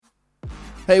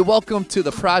Hey, welcome to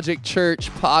the Project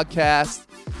Church podcast.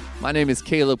 My name is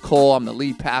Caleb Cole. I'm the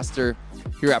lead pastor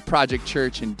here at Project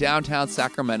Church in downtown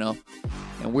Sacramento,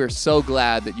 and we're so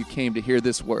glad that you came to hear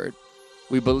this word.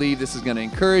 We believe this is going to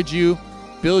encourage you,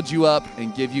 build you up,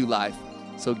 and give you life.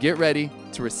 So get ready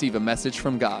to receive a message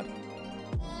from God.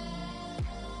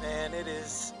 Man, it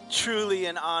is truly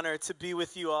an honor to be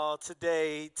with you all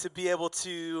today, to be able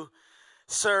to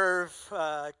serve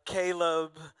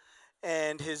Caleb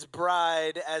and his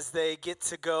bride as they get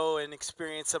to go and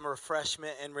experience some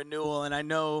refreshment and renewal. And I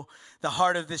know the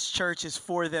heart of this church is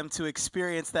for them to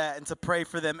experience that and to pray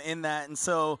for them in that. And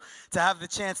so to have the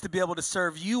chance to be able to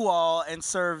serve you all and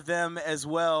serve them as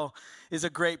well is a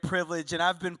great privilege. And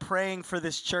I've been praying for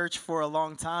this church for a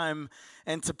long time,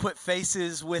 and to put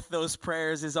faces with those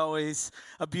prayers is always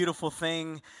a beautiful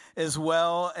thing as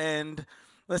well. And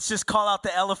let's just call out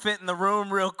the elephant in the room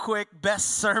real quick.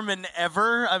 Best sermon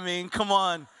ever. I mean, come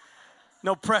on.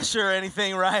 No pressure or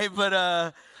anything, right? But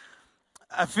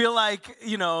I feel like,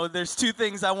 there's two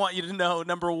things I want you to know.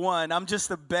 Number one, I'm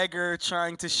just a beggar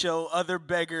trying to show other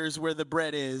beggars where the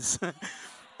bread is.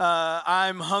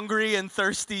 I'm hungry and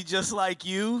thirsty just like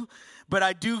you, but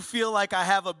I do feel like I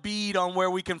have a bead on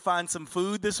where we can find some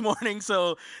food this morning,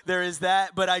 so there is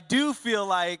that. But I do feel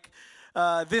like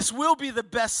this will be the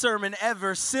best sermon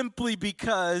ever, simply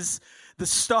because the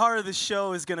star of the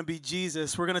show is going to be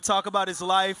Jesus. We're going to talk about his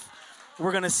life.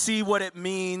 We're going to see what it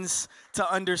means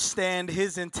to understand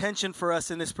his intention for us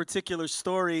in this particular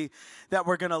story that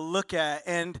we're going to look at.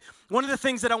 And one of the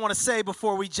things that I want to say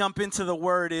before we jump into the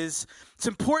word is it's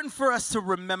important for us to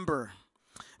remember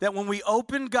that when we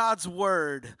open God's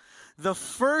word, the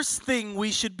first thing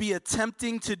we should be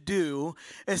attempting to do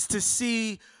is to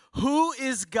see who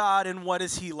is God and what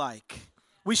is he like.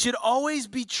 We should always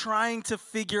be trying to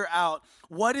figure out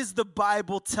what is the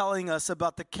Bible telling us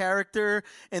about the character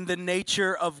and the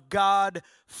nature of God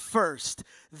first.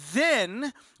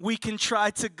 Then we can try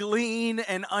to glean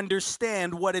and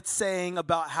understand what it's saying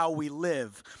about how we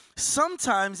live.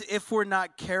 Sometimes, if we're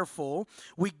not careful,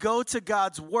 we go to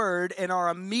God's word and our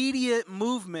immediate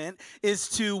movement is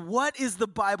to, what is the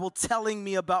Bible telling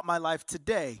me about my life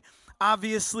today?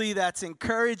 Obviously, that's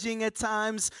encouraging at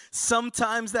times.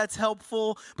 Sometimes that's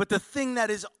helpful. But the thing that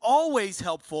is always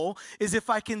helpful is if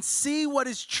I can see what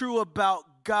is true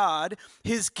about God,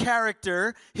 his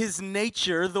character, his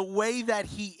nature, the way that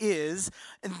he is,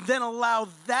 and then allow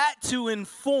that to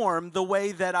inform the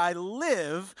way that I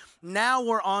live. Now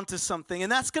we're on to something.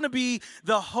 And that's going to be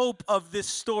the hope of this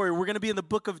story. We're going to be in the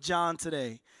book of John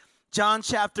today. John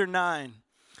chapter 9.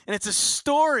 And it's a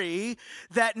story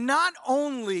that not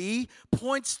only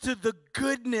points to the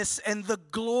goodness and the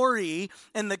glory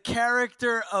and the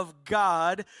character of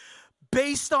God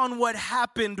based on what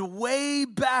happened way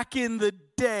back in the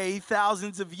day,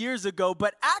 thousands of years ago,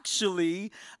 but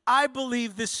actually, I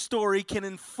believe this story can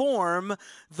inform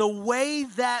the way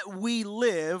that we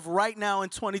live right now in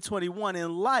 2021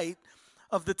 in light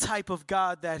of the type of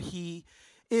God that he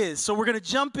is. So we're going to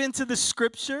jump into the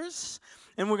scriptures,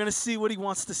 and we're going to see what he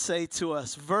wants to say to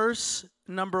us. Verse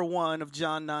number 1 of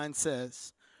John 9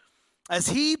 says, "As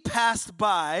he passed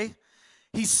by,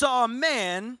 he saw a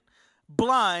man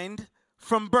blind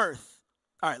from birth."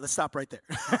 All right, let's stop right there.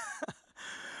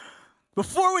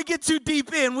 Before we get too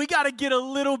deep in, we got to get a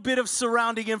little bit of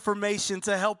surrounding information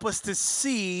to help us to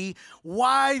see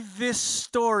why this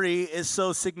story is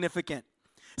so significant.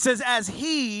 It says, as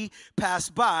he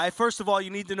passed by. First of all, you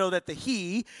need to know that the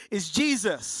he is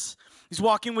Jesus. He's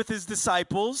walking with his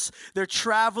disciples. They're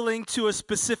traveling to a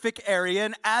specific area,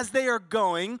 and as they are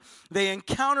going, they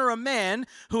encounter a man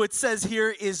who, it says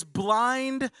here, is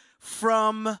blind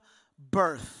from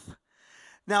birth.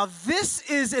 Now, this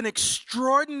is an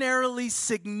extraordinarily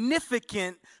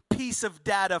significant piece of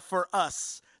data for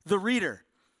us, the reader.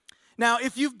 Now,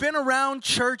 if you've been around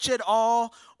church at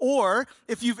all, or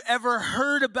if you've ever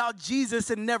heard about Jesus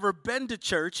and never been to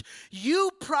church, you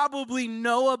probably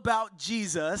know about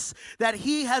Jesus that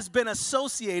he has been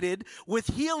associated with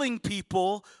healing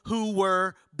people who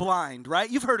were blind, right?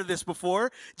 You've heard of this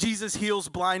before. Jesus heals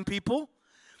blind people.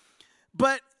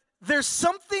 But there's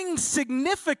something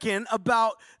significant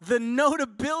about the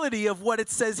notability of what it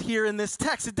says here in this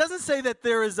text. It doesn't say that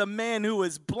there is a man who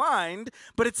is blind,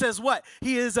 but it says what?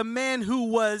 He is a man who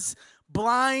was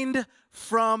blind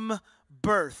from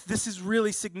birth. This is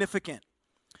really significant.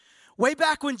 Way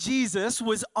back when Jesus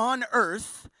was on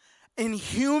earth in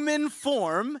human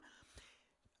form,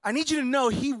 I need you to know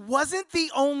he wasn't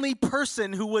the only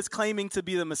person who was claiming to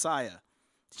be the Messiah.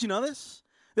 Did you know this?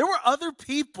 There were other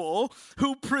people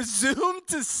who presumed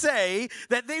to say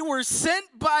that they were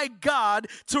sent by God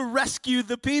to rescue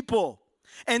the people.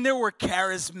 And there were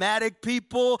charismatic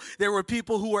people. There were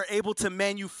people who were able to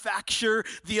manufacture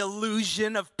the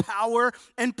illusion of power.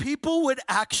 And people would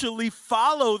actually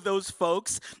follow those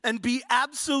folks and be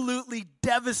absolutely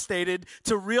devastated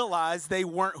to realize they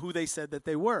weren't who they said that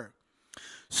they were.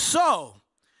 So,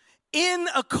 in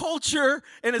a culture,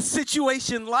 in a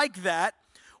situation like that,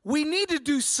 we need to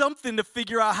do something to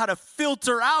figure out how to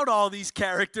filter out all these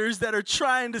characters that are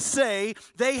trying to say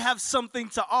they have something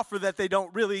to offer that they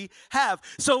don't really have.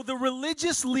 So the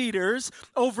religious leaders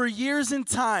over years in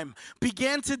time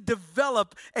began to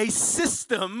develop a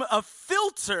system of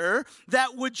filter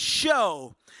that would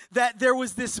show that there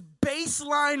was this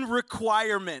baseline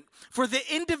requirement for the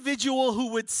individual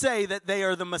who would say that they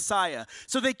are the Messiah.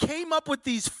 So they came up with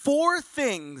these 4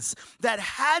 things that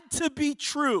had to be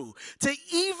true to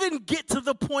even get to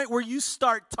the point where you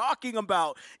start talking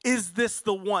about, is this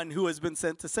the one who has been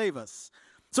sent to save us?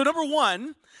 So number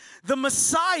 1, the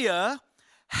Messiah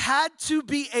had to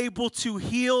be able to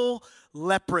heal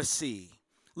leprosy.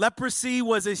 Leprosy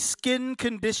was a skin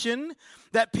condition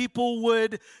that people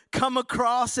would come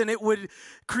across, and it would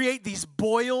create these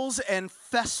boils and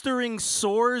festering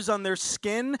sores on their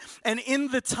skin. And in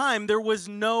the time, there was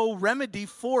no remedy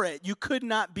for it. You could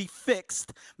not be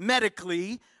fixed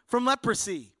medically from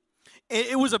leprosy.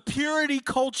 It was a purity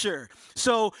culture.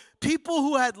 So people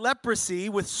who had leprosy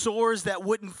with sores that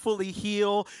wouldn't fully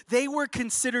heal, they were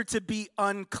considered to be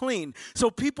unclean.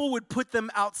 So people would put them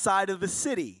outside of the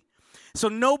city. So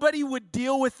nobody would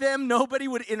deal with them. Nobody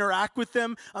would interact with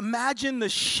them. Imagine the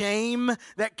shame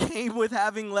that came with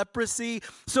having leprosy.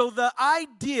 So the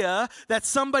idea that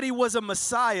somebody was a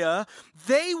Messiah,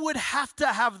 they would have to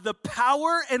have the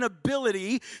power and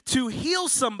ability to heal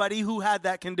somebody who had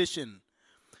that condition.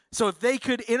 So if they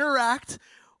could interact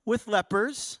with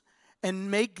lepers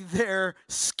and make their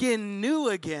skin new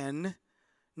again,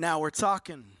 now we're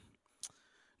talking.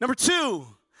 Number 2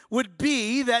 would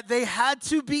be that they had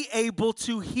to be able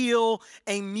to heal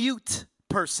a mute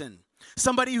person.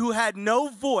 Somebody who had no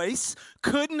voice,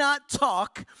 could not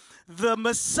talk. The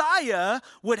Messiah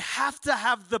would have to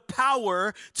have the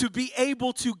power to be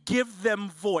able to give them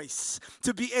voice,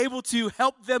 to be able to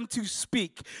help them to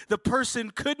speak. The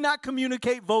person could not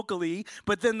communicate vocally,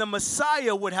 but then the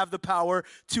Messiah would have the power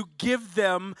to give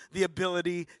them the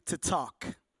ability to talk.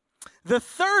 The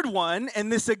third one,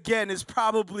 and this again is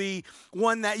probably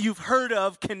one that you've heard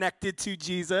of connected to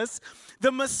Jesus,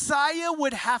 the Messiah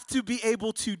would have to be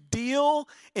able to deal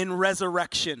in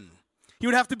resurrection. He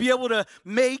would have to be able to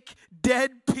make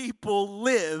dead people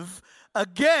live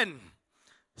again.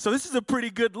 So this is a pretty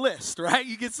good list, right?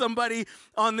 You get somebody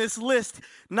on this list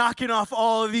knocking off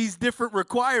all of these different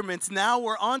requirements. Now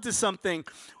we're on to something.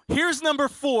 Here's number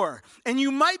 4, and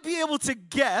you might be able to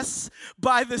guess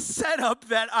by the setup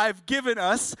that I've given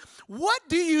us. What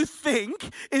do you think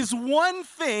is one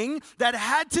thing that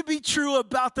had to be true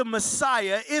about the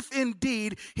Messiah if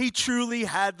indeed he truly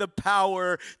had the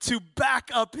power to back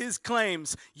up his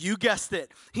claims? You guessed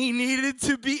it. He needed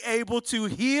to be able to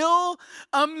heal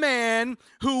a man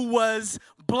who was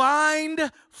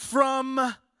blind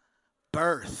from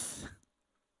birth.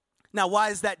 Now, why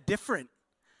is that different?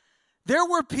 There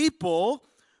were people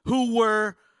who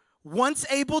were once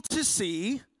able to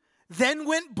see, then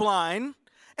went blind,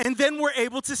 and then were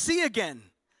able to see again.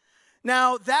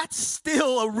 Now, that's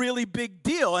still a really big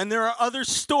deal, and there are other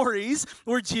stories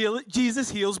where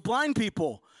Jesus heals blind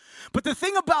people. But the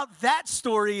thing about that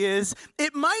story is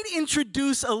it might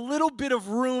introduce a little bit of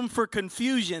room for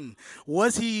confusion.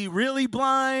 Was he really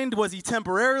blind? Was he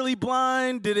temporarily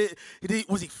blind?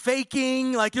 Was he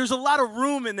faking? Like, there's a lot of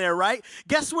room in there, right?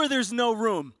 Guess where there's no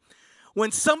room?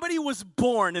 When somebody was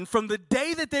born, and from the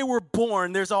day that they were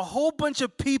born, there's a whole bunch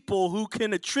of people who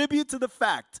can attribute to the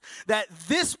fact that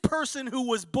this person who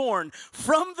was born,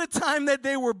 from the time that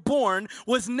they were born,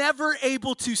 was never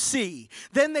able to see.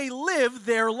 Then they lived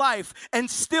their life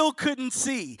and still couldn't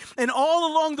see. And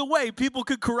all along the way, people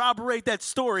could corroborate that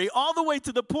story, all the way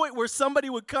to the point where somebody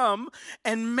would come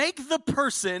and make the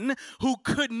person who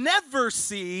could never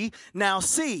see now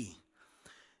see.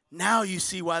 Now you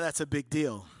see why that's a big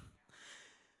deal.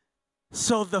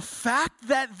 So the fact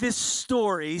that this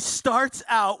story starts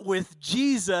out with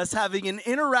Jesus having an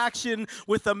interaction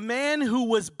with a man who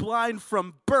was blind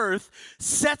from birth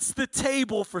sets the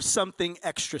table for something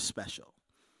extra special.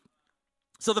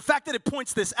 So the fact that it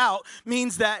points this out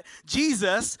means that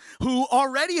Jesus, who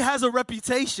already has a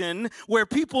reputation where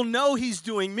people know he's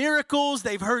doing miracles,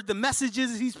 they've heard the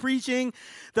messages he's preaching,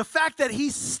 the fact that he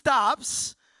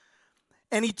stops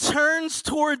and he turns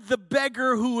toward the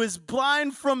beggar who is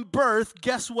blind from birth,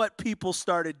 guess what people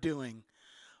started doing?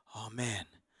 Oh man,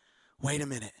 wait a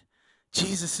minute.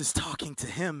 Jesus is talking to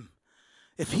him.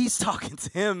 If he's talking to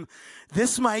him,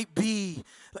 this might be,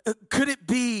 could it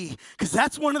be? Because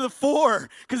that's one of the four.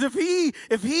 Because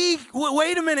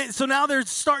wait a minute. So now they're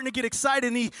starting to get excited,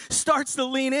 and he starts to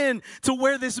lean in to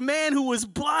where this man who was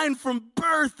blind from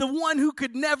birth, the one who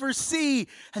could never see,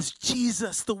 has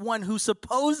Jesus, the one who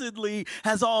supposedly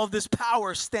has all of this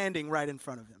power, standing right in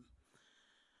front of him.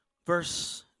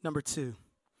 Verse number 2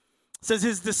 says,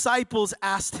 his disciples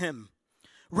asked him,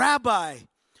 Rabbi,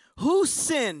 who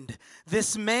sinned,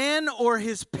 this man or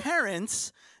his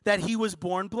parents, that he was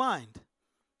born blind?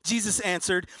 Jesus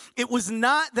answered, it was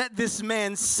not that this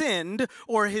man sinned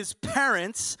or his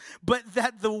parents, but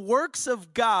that the works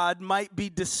of God might be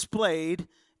displayed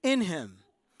in him.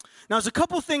 Now, there's a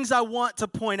couple things I want to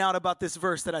point out about this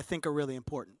verse that I think are really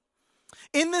important.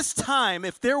 In this time,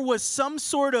 if there was some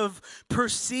sort of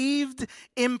perceived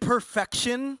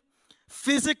imperfection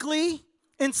physically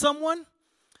in someone,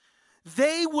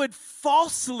 they would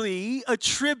falsely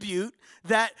attribute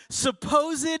that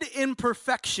supposed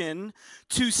imperfection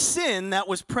to sin that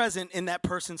was present in that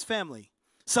person's family.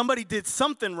 Somebody did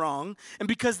something wrong, and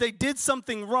because they did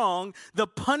something wrong, the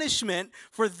punishment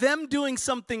for them doing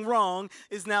something wrong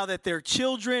is now that their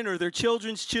children or their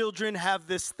children's children have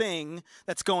this thing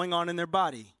that's going on in their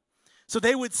body. So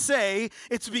they would say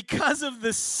it's because of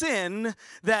the sin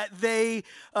that they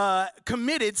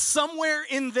committed somewhere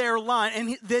in their line.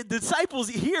 And the disciples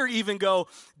here even go,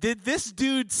 did this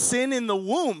dude sin in the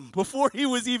womb before he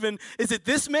was even, is it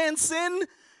this man's sin?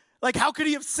 Like, how could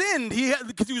he have sinned?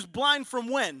 Because he was blind from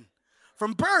when?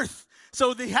 From birth.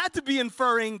 So they had to be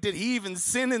inferring, did he even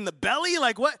sin in the belly?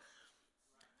 Like what?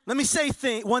 Let me say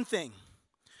one thing.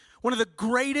 One of the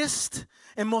greatest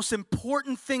and most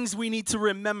important things we need to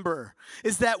remember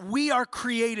is that we are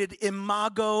created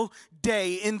imago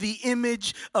Dei, in the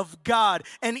image of God.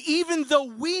 And even though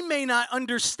we may not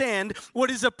understand what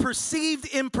is a perceived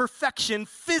imperfection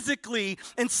physically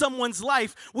in someone's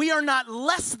life, we are not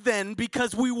less than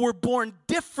because we were born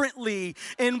differently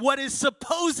in what is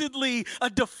supposedly a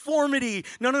deformity.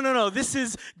 No. This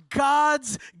is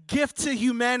God's gift to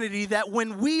humanity, that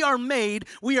when we are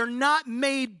not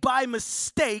made by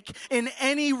mistake in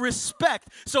any respect.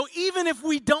 So even if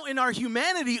we don't in our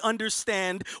humanity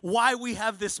understand why we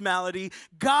have this malady,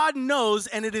 God knows,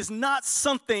 and it is not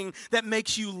something that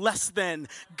makes you less than.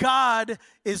 God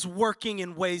is working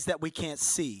in ways that we can't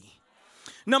see.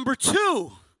 Number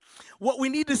 2, what we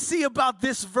need to see about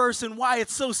this verse and why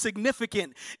it's so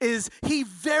significant is he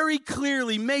very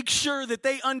clearly makes sure that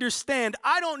they understand.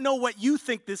 I don't know what you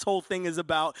think this whole thing is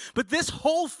about, but this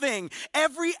whole thing,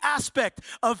 every aspect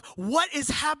of what is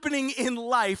happening in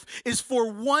life is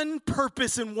for one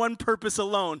purpose and one purpose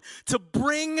alone: to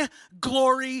bring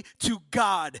glory to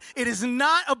God. It is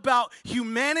not about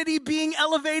humanity being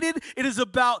elevated. It is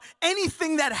about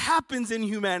anything that happens in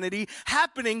humanity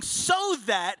happening so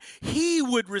that he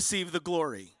would receive the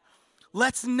glory.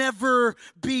 Let's never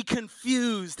be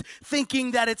confused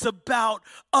thinking that it's about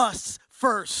us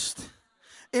first.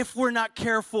 If we're not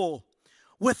careful,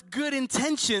 with good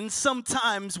intentions,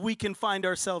 sometimes we can find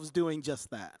ourselves doing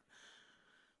just that.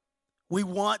 We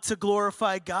want to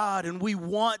glorify God and we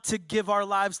want to give our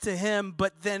lives to Him,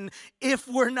 but then if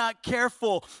we're not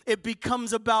careful, it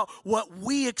becomes about what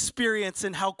we experience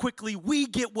and how quickly we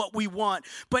get what we want.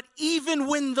 But even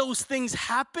when those things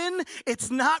happen, it's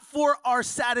not for our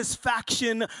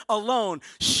satisfaction alone.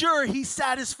 Sure, He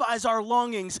satisfies our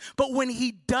longings, but when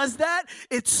He does that,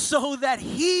 it's so that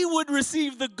He would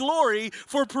receive the glory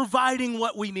for providing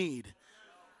what we need.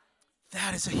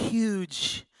 That is a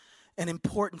huge an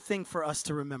important thing for us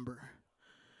to remember.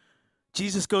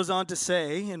 Jesus goes on to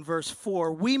say in verse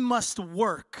 4, we must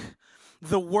work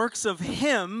the works of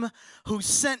Him who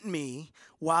sent me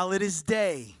while it is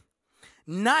day.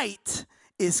 Night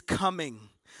is coming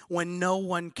when no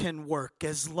one can work.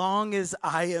 As long as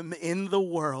I am in the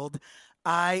world,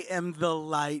 I am the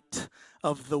light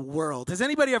of the world. Has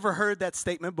anybody ever heard that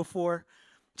statement before?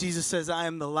 Jesus says, I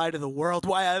am the light of the world.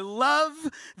 Why I love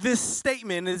this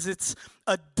statement is it's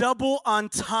a double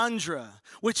entendre,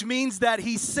 which means that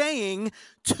He's saying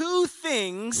two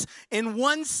things in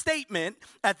one statement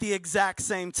at the exact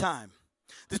same time.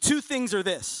 The two things are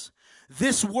this: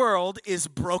 this world is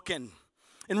broken.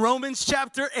 In Romans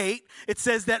chapter 8, it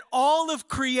says that all of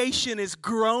creation is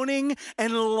groaning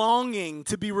and longing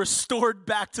to be restored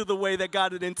back to the way that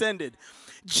God had intended.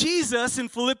 Jesus, in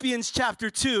Philippians chapter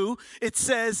 2, it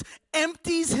says,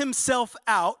 empties Himself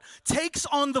out, takes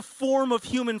on the form of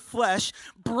human flesh,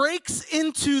 breaks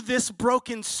into this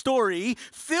broken story,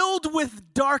 filled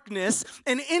with darkness,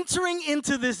 and entering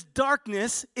into this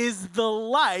darkness is the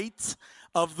light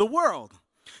of the world.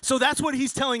 So that's what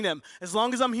he's telling them. As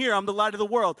long as I'm here, I'm the light of the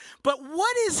world. But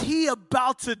what is he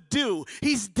about to do?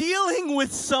 He's dealing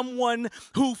with someone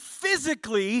who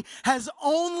physically has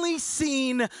only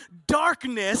seen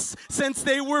darkness since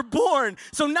they were born.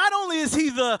 So not only is he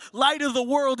the light of the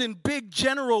world in big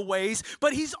general ways,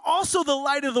 but he's also the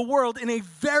light of the world in a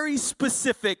very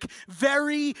specific,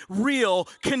 very real,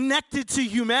 connected to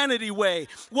humanity way.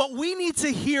 What we need to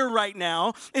hear right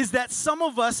now is that some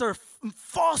of us are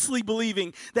falsely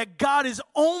believing that God is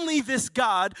only this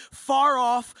God, far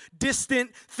off,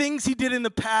 distant, things he did in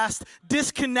the past,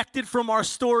 disconnected from our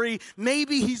story.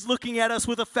 Maybe he's looking at us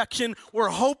with affection. We're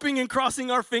hoping and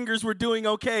crossing our fingers we're doing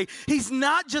okay. He's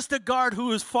not just a God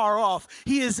who is far off.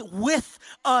 He is with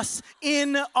us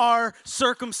in our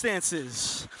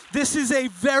circumstances. This is a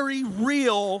very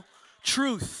real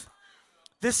truth.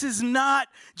 This is not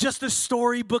just a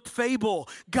storybook fable.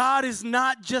 God is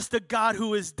not just a God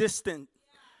who is distant.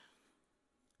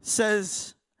 It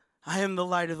says, I am the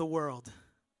light of the world.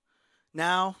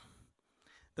 Now,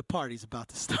 the party's about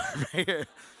to start right here.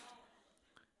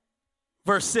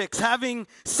 Verse 6, having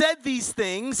said these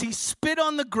things, he spit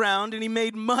on the ground and he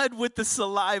made mud with the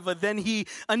saliva. Then he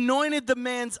anointed the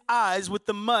man's eyes with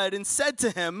the mud and said to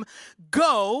him,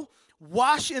 go,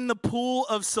 wash in the pool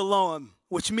of Siloam,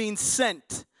 which means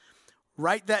sent.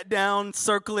 Write that down,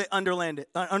 circle it, underline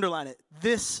it.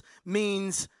 This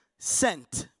means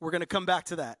sent. We're going to come back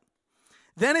to that.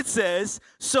 Then it says,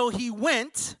 so he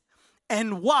went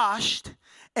and washed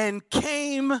and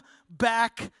came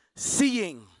back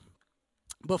seeing.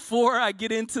 Before I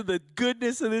get into the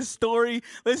goodness of this story,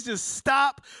 let's just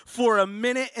stop for a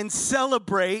minute and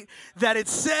celebrate that it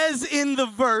says in the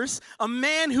verse, a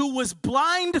man who was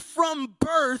blind from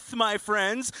birth, my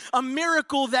friends, a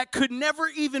miracle that could never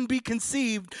even be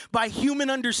conceived by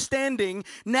human understanding,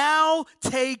 now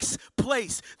takes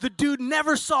place. The dude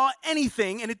never saw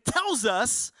anything, and it tells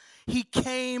us he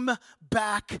came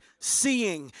back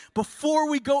seeing. Before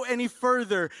we go any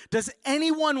further, does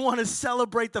anyone want to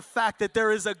celebrate the fact that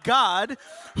there is a God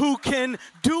who can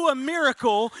do a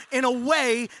miracle in a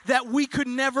way that we could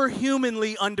never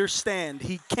humanly understand?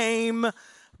 He came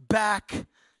back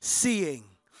seeing.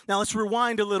 Now let's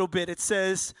rewind a little bit. It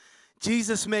says,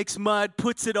 Jesus makes mud,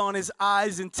 puts it on his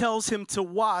eyes, and tells him to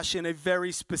wash in a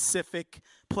very specific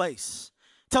place.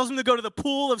 Tells him to go to the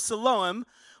pool of Siloam,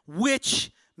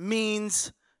 which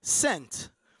means sent.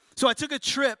 So I took a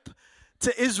trip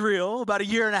to Israel about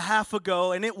 1.5 years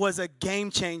ago, and it was a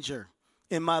game changer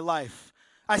in my life.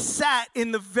 I sat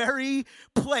in the very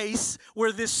place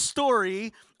where this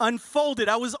story unfolded.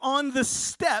 I was on the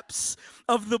steps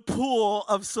of the pool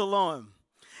of Siloam.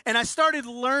 And I started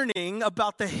learning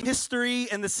about the history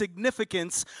and the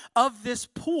significance of this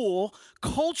pool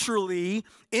culturally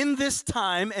in this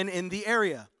time and in the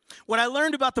area. What I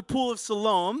learned about the pool of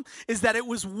Siloam is that it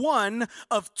was one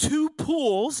of 2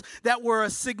 pools that were a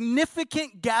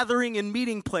significant gathering and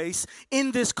meeting place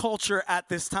in this culture at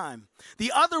this time.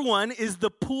 The other one is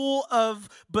the pool of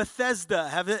Bethesda.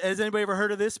 Has anybody ever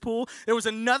heard of this pool? There was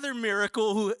another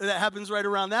miracle that happens right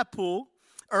around that pool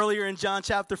earlier in John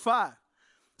chapter 5.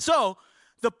 So,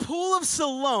 the pool of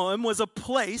Siloam was a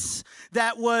place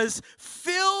that was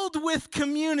filled with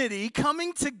community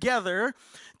coming together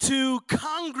to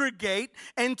congregate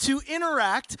and to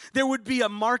interact. There would be a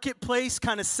marketplace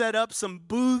kind of set up, some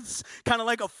booths, kind of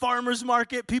like a farmer's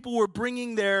market. People were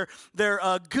bringing their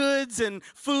goods and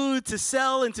food to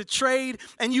sell and to trade.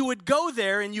 And you would go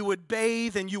there and you would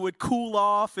bathe and you would cool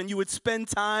off and you would spend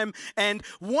time. And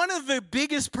one of the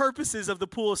biggest purposes of the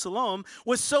pool of Siloam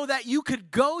was so that you could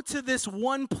go to this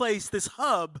one place, this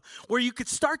hub, where you could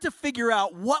start to figure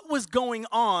out what was going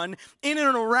on in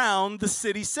and around the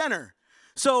city center.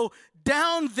 So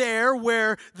down there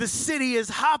where the city is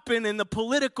hopping and the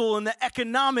political and the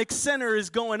economic center is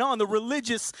going on, the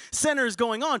religious center is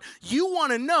going on, you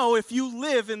want to know, if you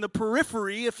live in the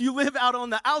periphery, if you live out on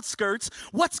the outskirts,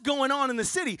 what's going on in the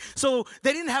city. So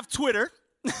they didn't have Twitter.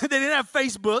 They didn't have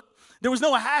Facebook. There was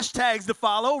no hashtags to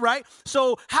follow, right?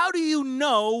 So how do you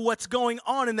know what's going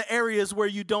on in the areas where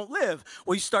you don't live?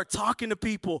 Well, you start talking to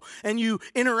people and you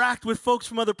interact with folks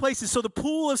from other places. So the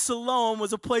pool of Siloam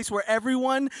was a place where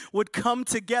everyone would come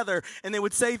together and they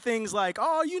would say things like,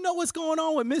 oh, you know what's going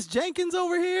on with Miss Jenkins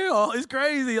over here? Oh, it's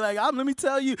crazy. Like, let me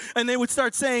tell you. And they would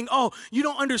start saying, oh, you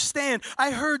don't understand.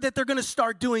 I heard that they're going to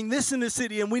start doing this in the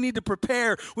city and we need to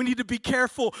prepare. We need to be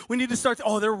careful. We need to start,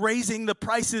 they're raising the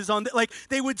prices on, like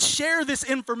they would share this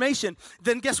information.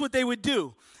 Then guess what they would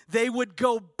do? they would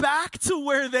go back to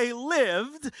where they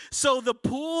lived. So the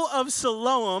pool of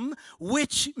Siloam,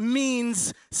 which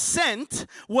means sent,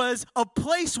 was a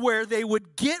place where they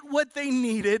would get what they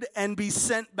needed and be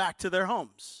sent back to their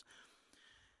homes.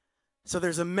 So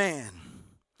there's a man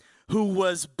who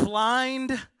was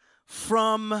blind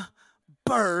from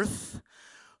birth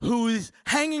who's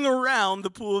hanging around the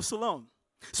pool of Siloam.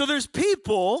 So there's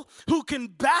people who can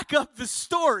back up the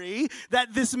story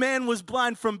that this man was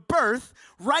blind from birth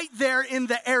right there in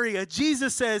the area.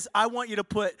 Jesus says, I want you to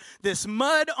put this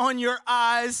mud on your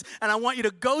eyes, and I want you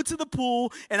to go to the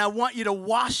pool, and I want you to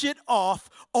wash it off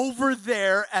over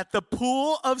there at the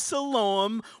pool of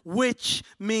Siloam, which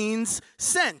means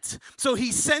sent. So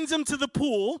he sends him to the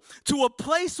pool, to a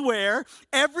place where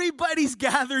everybody's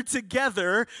gathered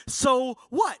together. So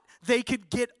what? They could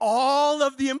get all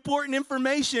of the important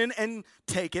information and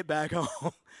take it back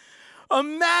home.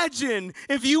 Imagine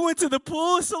if you went to the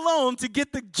pool of Siloam to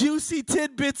get the juicy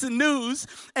tidbits of news,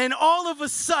 and all of a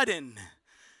sudden,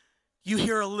 you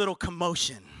hear a little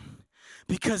commotion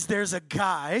because there's a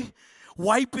guy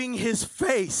wiping his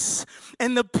face,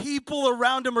 and the people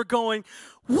around him are going,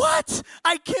 what?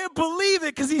 I can't believe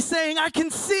it, because he's saying, I can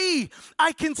see.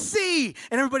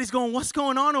 And everybody's going, what's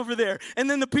going on over there? And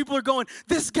then the people are going,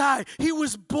 this guy, he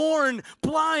was born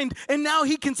blind, and now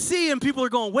he can see. And people are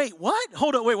going, wait, what?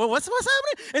 Hold up, wait, what's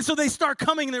happening? And so they start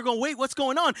coming, and they're going, wait, what's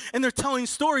going on? And they're telling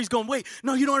stories going, wait,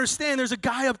 no, you don't understand. There's a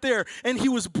guy up there, and he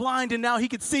was blind, and now he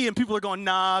can see. And people are going,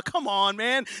 nah, come on,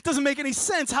 man. It doesn't make any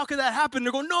sense. How could that happen?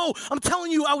 They're going, no, I'm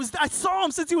telling you, I saw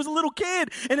him since he was a little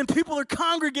kid. And then people are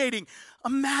congregating.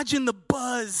 Imagine the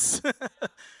buzz.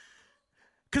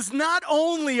 Because not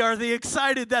only are they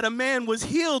excited that a man was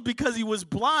healed because he was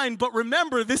blind, but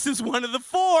remember, this is one of the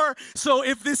four. So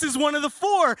if this is one of the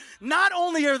four, not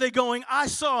only are they going, I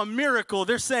saw a miracle,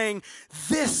 they're saying,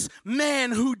 this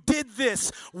man who did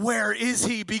this, where is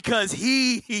he? Because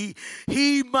he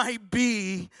might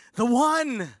be the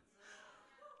one.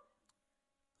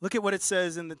 Look at what it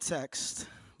says in the text,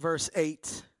 verse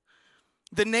 8.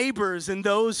 The neighbors and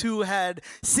those who had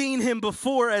seen him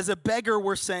before as a beggar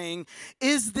were saying,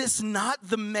 is this not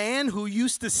the man who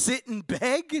used to sit and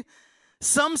beg?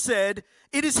 Some said,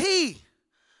 it is he.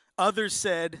 Others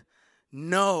said,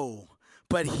 no,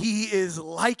 but he is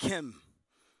like him.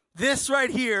 This right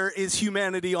here is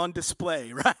humanity on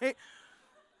display, right?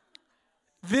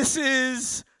 This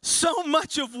is so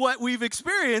much of what we've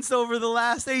experienced over the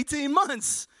last 18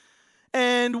 months.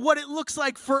 And what it looks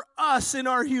like for us in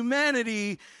our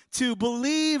humanity to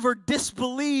believe or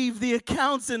disbelieve the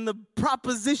accounts and the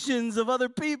propositions of other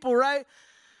people, right?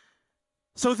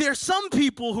 So there's some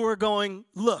people who are going,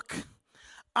 look,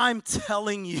 I'm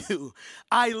telling you,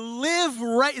 I live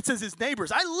right, it says his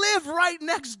neighbors, I live right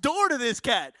next door to this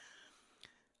cat.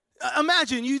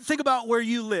 Imagine, you think about where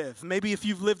you live. Maybe if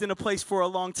you've lived in a place for a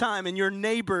long time and your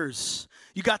neighbors,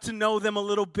 you got to know them a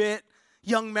little bit.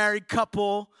 Young married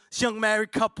couple. This young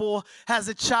married couple has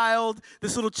a child.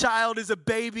 This little child is a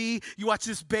baby. You watch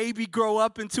this baby grow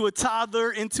up into a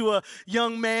toddler, into a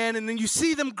young man, and then you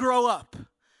see them grow up.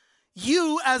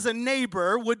 You, as a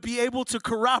neighbor, would be able to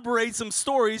corroborate some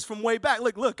stories from way back.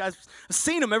 Look, I've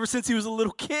seen him ever since he was a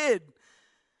little kid.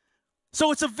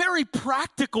 So it's a very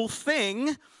practical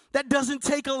thing that doesn't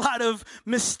take a lot of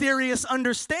mysterious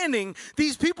understanding.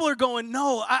 These people are going,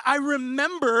 no, I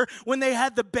remember when they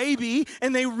had the baby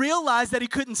and they realized that he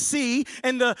couldn't see,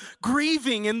 and the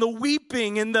grieving and the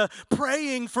weeping and the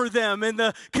praying for them and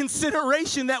the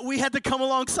consideration that we had to come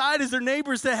alongside as their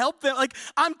neighbors to help them. Like,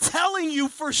 I'm telling you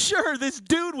for sure, this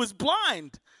dude was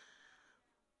blind.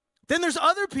 Then there's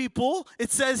other people,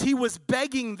 it says he was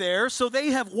begging there, so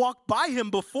they have walked by him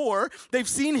before, they've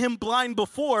seen him blind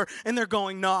before, and they're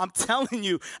going, no, I'm telling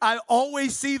you, I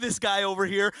always see this guy over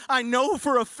here. I know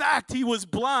for a fact he was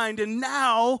blind, and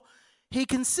now he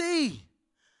can see.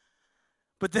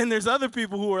 But then there's other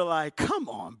people who are like, come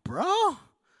on, bro.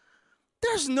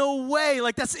 There's no way,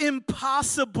 like that's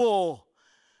impossible.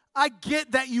 I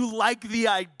get that you like the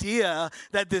idea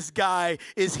that this guy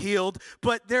is healed,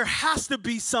 but there has to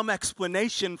be some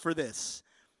explanation for this.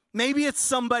 Maybe it's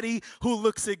somebody who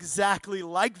looks exactly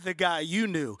like the guy you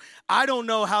knew. I don't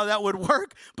know how that would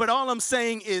work, but all I'm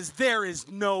saying is there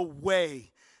is no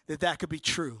way that that could be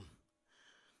true.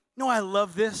 No, I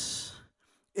love this.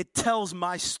 It tells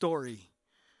my story.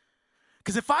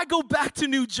 Because if I go back to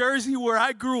New Jersey where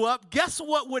I grew up, guess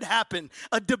what would happen?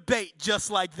 A debate just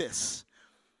like this.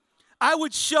 I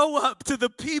would show up to the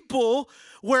people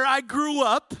where I grew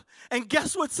up, and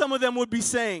guess what some of them would be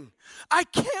saying? I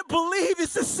can't believe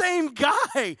it's the same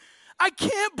guy. I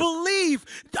can't believe.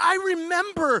 I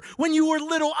remember when you were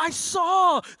little, I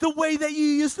saw the way that you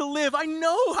used to live. I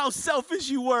know how selfish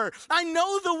you were. I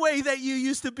know the way that you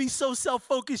used to be so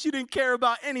self-focused. You didn't care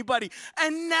about anybody.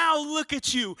 And now look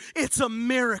at you. It's a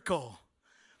miracle.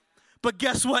 But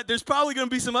guess what? There's probably going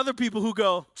to be some other people who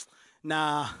go,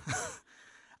 nah,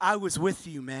 I was with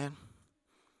you, man.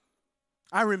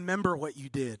 I remember what you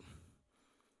did.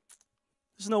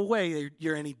 There's no way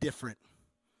you're any different.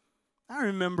 I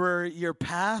remember your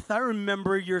path. I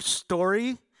remember your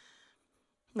story.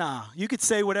 Nah, you could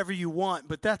say whatever you want,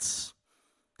 but that's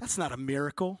not a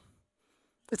miracle.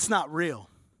 It's not real.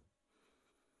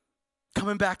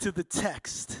 Coming back to the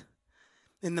text,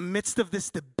 in the midst of this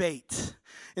debate,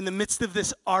 in the midst of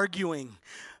this arguing,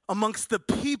 amongst the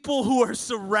people who are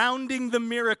surrounding the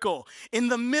miracle, in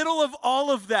the middle of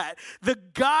all of that, the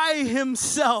guy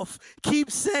himself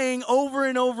keeps saying over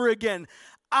and over again,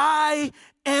 I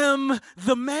am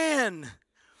the man.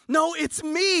 No, it's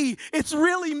me. It's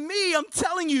really me. I'm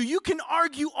telling you, you can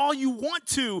argue all you want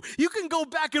to. You can go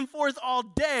back and forth all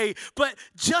day. But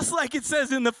just like it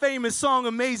says in the famous song,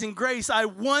 Amazing Grace, I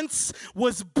once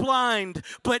was blind,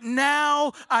 but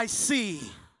now I see.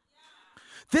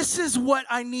 This is what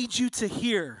I need you to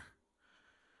hear.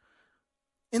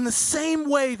 In the same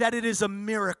way that it is a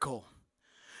miracle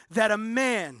that a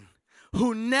man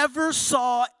who never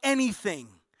saw anything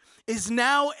is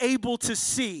now able to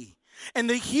see. And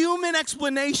the human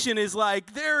explanation is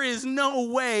like, there is no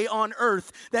way on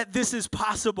earth that this is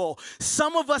possible.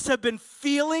 Some of us have been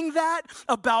feeling that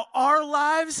about our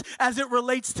lives as it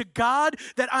relates to God,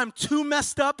 that I'm too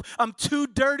messed up, I'm too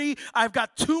dirty, I've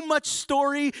got too much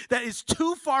story that is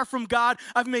too far from God,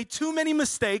 I've made too many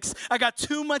mistakes, I got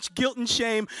too much guilt and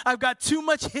shame, I've got too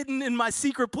much hidden in my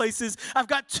secret places, I've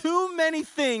got too many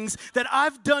things that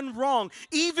I've done wrong.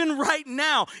 Even right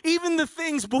now, even the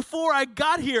things before I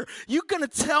got here, you gonna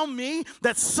tell me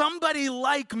that somebody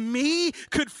like me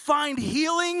could find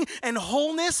healing and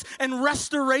wholeness and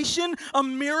restoration, a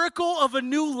miracle of a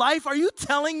new life? Are you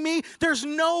telling me there's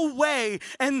no way?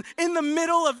 And in the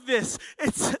middle of this,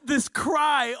 it's this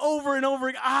cry over and over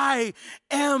again, I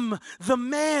am the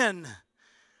man.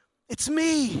 It's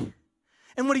me.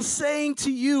 And what he's saying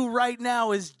to you right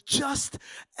now is just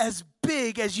as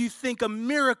big as you think a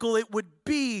miracle it would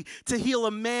be to heal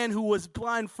a man who was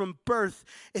blind from birth.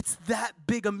 It's that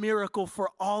big a miracle for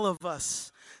all of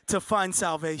us to find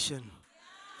salvation.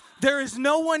 There is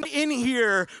no one in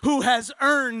here who has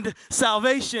earned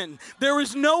salvation. There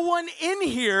is no one in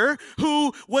here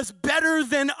who was better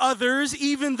than others,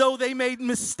 even though they made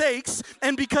mistakes.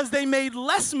 And because they made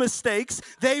less mistakes,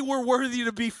 they were worthy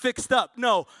to be fixed up.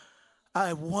 No,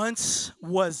 I once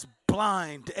was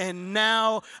blind, and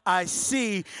now I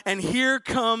see. And here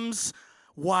comes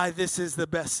why this is the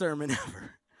best sermon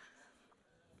ever.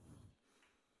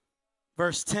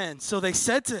 Verse 10, so they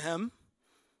said to him,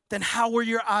 then how were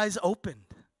your eyes opened?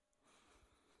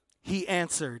 He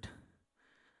answered,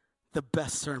 the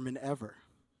best sermon ever.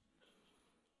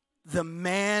 The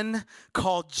man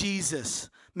called Jesus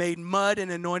made mud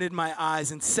and anointed my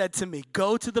eyes and said to me,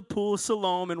 go to the pool of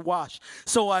Siloam and wash.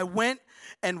 So I went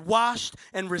and washed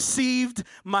and received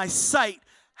my sight.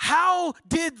 How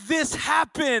did this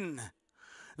happen?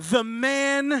 The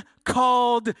man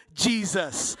called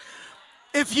Jesus.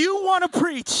 If you want to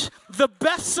preach the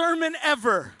best sermon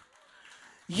ever,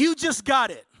 you just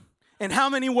got it. In how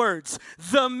many words?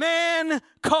 The man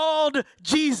called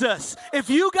Jesus.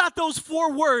 If you got those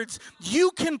 4 words,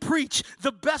 you can preach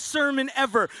the best sermon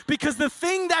ever. Because the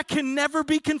thing that can never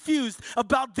be confused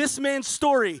about this man's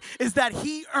story is that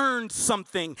he earned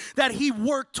something, that he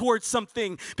worked towards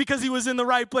something because he was in the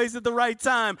right place at the right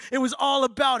time. It was all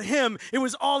about him. It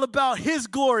was all about his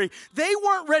glory. They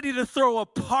weren't ready to throw a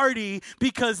party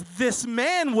because this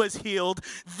man was healed.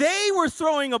 They were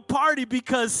throwing a party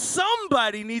because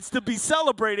somebody needs to be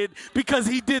celebrated because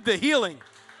he did the healing.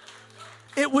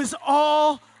 It was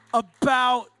all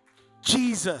about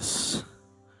Jesus.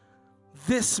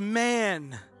 This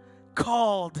man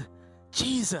called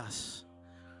Jesus.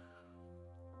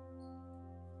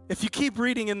 If you keep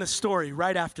reading in the story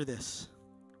right after this,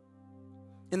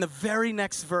 in the very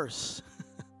next verse,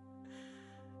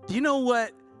 do you know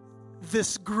what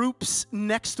this group's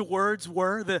next words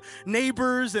were? The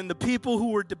neighbors and the people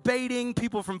who were debating,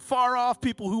 people from far off,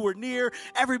 people who were near,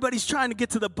 everybody's trying to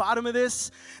get to the bottom of this.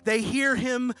 They hear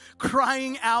him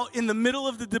crying out in the middle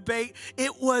of the debate,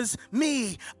 it was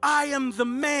me, I am the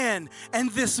man,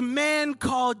 and this man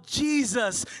called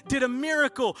Jesus did a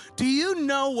miracle. Do you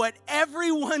know what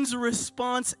everyone's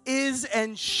response is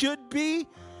and should be?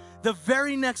 The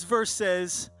very next verse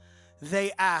says,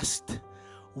 they asked,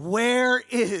 where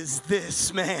is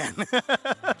this man?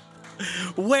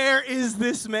 Where is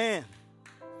this man?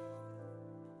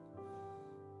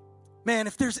 Man,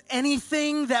 if there's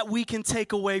anything that we can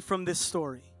take away from this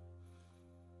story,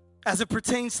 as it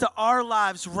pertains to our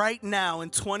lives right now in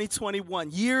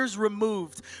 2021, years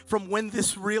removed from when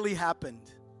this really happened,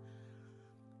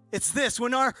 it's this: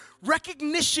 when our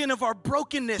recognition of our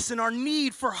brokenness and our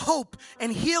need for hope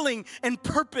and healing and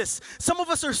purpose, some of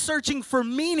us are searching for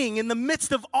meaning in the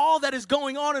midst of all that is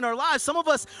going on in our lives. Some of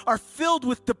us are filled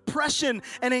with depression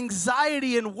and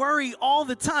anxiety and worry all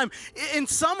the time. In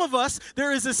some of us,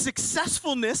 there is a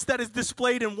successfulness that is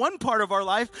displayed in one part of our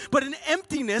life, but an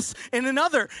emptiness in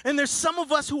another. And there's some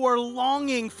of us who are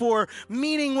longing for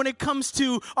meaning when it comes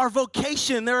to our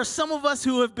vocation. There are some of us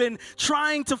who have been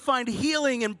trying to find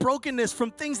healing and brokenness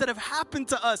from things that have happened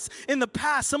to us in the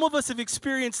past. Some of us have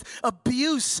experienced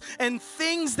abuse and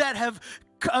things that have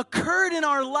occurred in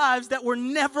our lives that were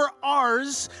never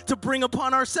ours to bring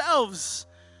upon ourselves.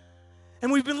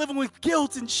 And we've been living with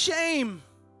guilt and shame.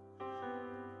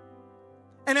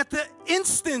 And at the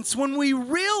instance when we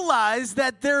realize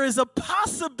that there is a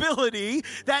possibility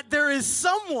that there is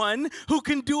someone who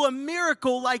can do a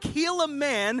miracle like heal a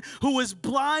man who was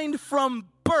blind from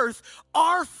birth,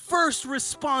 our first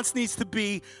response needs to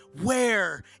be,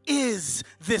 where is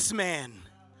this man?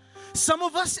 Some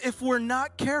of us, if we're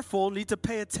not careful, need to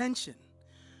pay attention,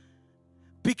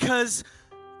 because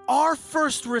our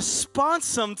first response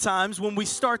sometimes when we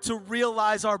start to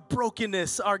realize our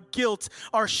brokenness, our guilt,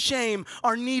 our shame,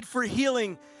 our need for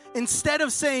healing, instead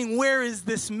of saying, where is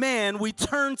this man, we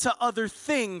turn to other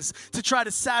things to try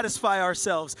to satisfy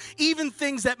ourselves, even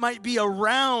things that might be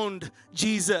around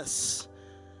Jesus.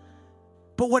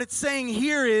 But what it's saying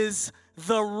here is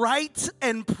the right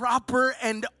and proper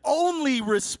and only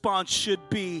response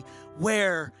should be,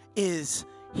 where is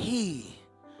he?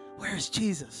 Where is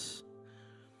Jesus?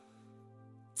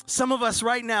 Some of us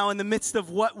right now, in the midst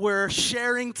of what we're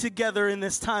sharing together in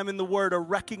this time in the Word, are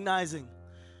recognizing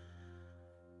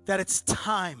that it's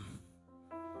time.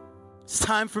 It's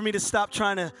time for me to stop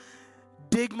trying to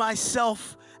dig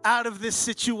myself out of this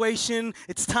situation.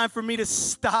 It's time for me to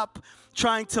stop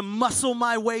trying to muscle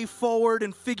my way forward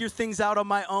and figure things out on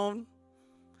my own.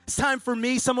 It's time for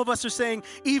me. Some of us are saying,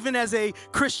 even as a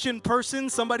Christian person,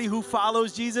 somebody who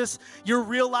follows Jesus, you're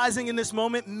realizing in this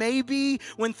moment, maybe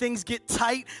when things get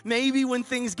tight, maybe when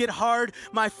things get hard,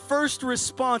 my first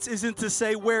response isn't to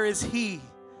say, where is he?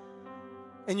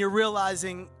 And you're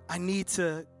realizing, I need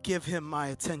to give him my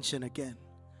attention again.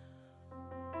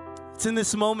 It's in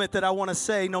this moment that I want to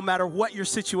say, no matter what your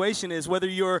situation is, whether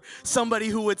you're somebody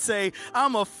who would say,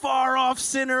 I'm a far off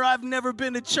sinner, I've never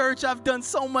been to church, I've done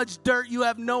so much dirt, you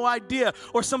have no idea.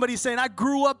 Or somebody saying, I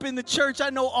grew up in the church,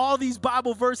 I know all these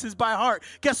Bible verses by heart.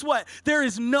 Guess what? There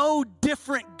is no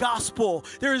different gospel.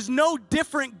 There is no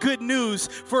different good news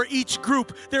for each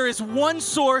group. There is one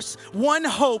source, one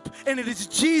hope, and it is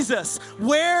Jesus.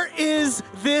 Where is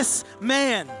this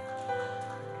man?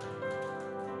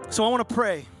 So I want to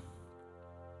pray.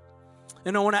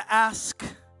 And I want to ask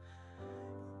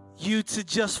you to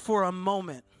just for a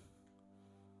moment,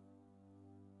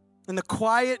 in the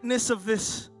quietness of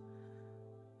this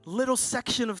little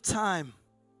section of time,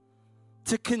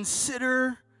 to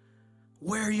consider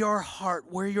where your heart,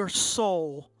 where your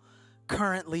soul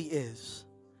currently is.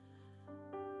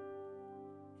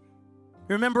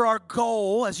 Remember our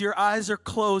goal, as your eyes are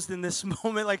closed in this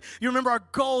moment, you remember our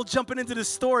goal jumping into the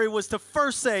story was to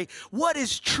first say, what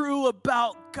is true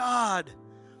about God?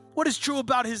 What is true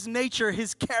about his nature,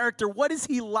 his character? What is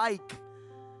he like?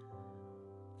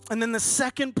 And then the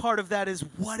second part of that is,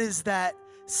 what is that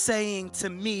saying to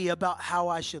me about how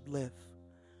I should live?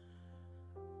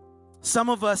 Some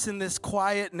of us in this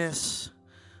quietness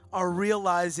are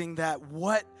realizing that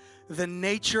what the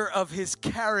nature of his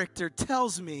character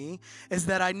tells me is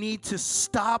that I need to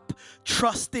stop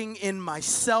trusting in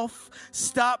myself,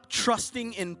 stop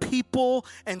trusting in people,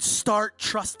 and start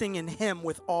trusting in him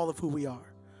with all of who we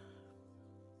are.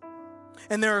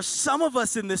 And there are some of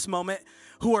us in this moment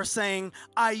who are saying,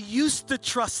 I used to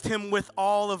trust him with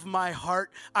all of my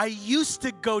heart. I used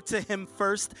to go to him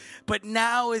first, but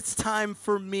now it's time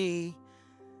for me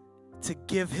to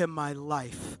give him my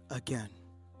life again.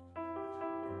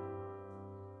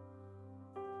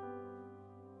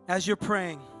 As you're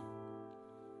praying,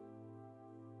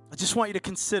 I just want you to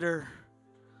consider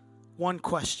one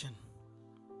question.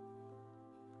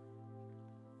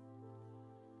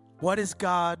 What is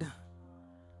God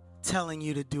telling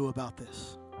you to do about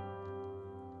this?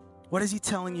 What is he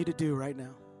telling you to do right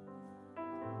now?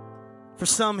 For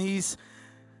some, he's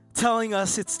telling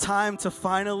us it's time to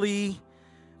finally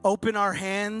open our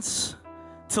hands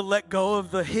to let go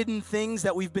of the hidden things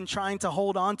that we've been trying to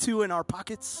hold on to in our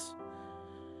pockets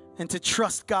and to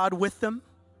trust God with them.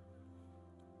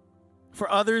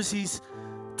 For others, he's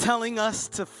telling us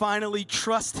to finally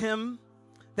trust him,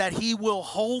 that he will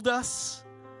hold us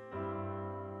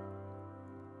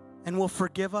and will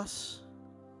forgive us.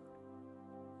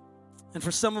 And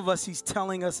for some of us, he's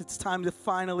telling us it's time to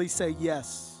finally say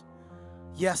yes.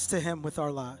 Yes to him with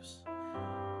our lives.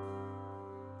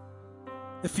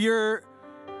 If you're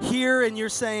here and you're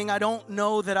saying, I don't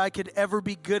know that I could ever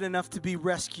be good enough to be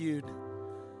rescued,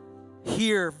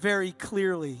 hear very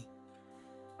clearly,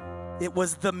 it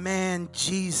was the man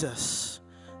Jesus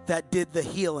that did the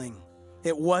healing.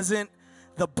 It wasn't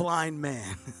the blind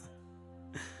man.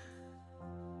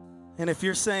 And if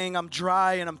you're saying, I'm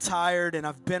dry and I'm tired and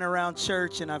I've been around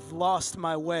church and I've lost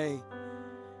my way,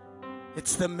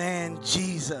 it's the man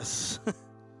Jesus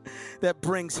that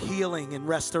brings healing and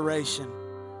restoration.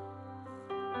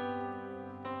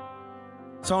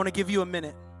 So I want to give you a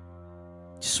minute.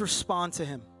 Just respond to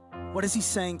him. What is he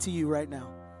saying to you right now?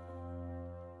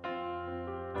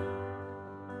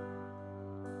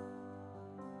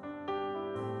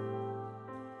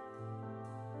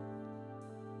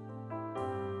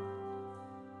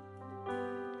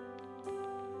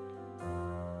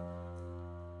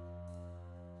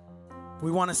 We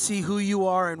want to see who you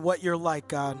are and what you're like,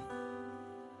 God.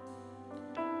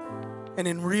 And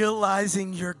in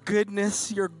realizing your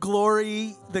goodness, your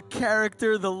glory, the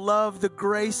character, the love, the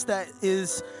grace that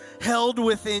is held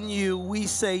within you, we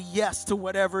say yes to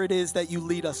whatever it is that you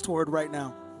lead us toward right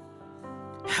now.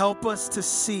 Help us to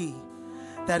see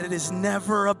that it is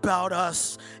never about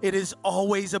us. It is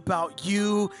always about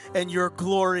you and your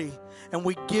glory. And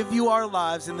we give you our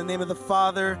lives in the name of the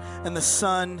Father and the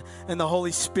Son and the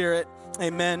Holy Spirit.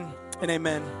 Amen and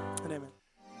amen and amen.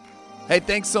 Hey,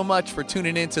 thanks so much for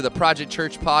tuning in to the Project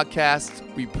Church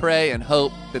podcast. We pray and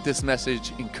hope that this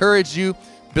message encouraged you,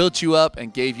 built you up,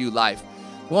 and gave you life.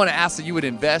 We want to ask that you would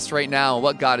invest right now in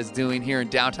what God is doing here in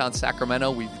downtown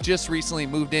Sacramento. We've just recently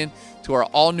moved in to our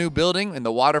all-new building in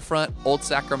the waterfront, Old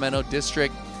Sacramento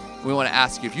District. We want to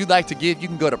ask you, if you'd like to give, you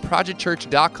can go to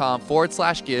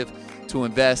projectchurch.com/give to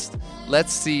invest.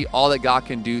 Let's see all that God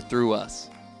can do through us.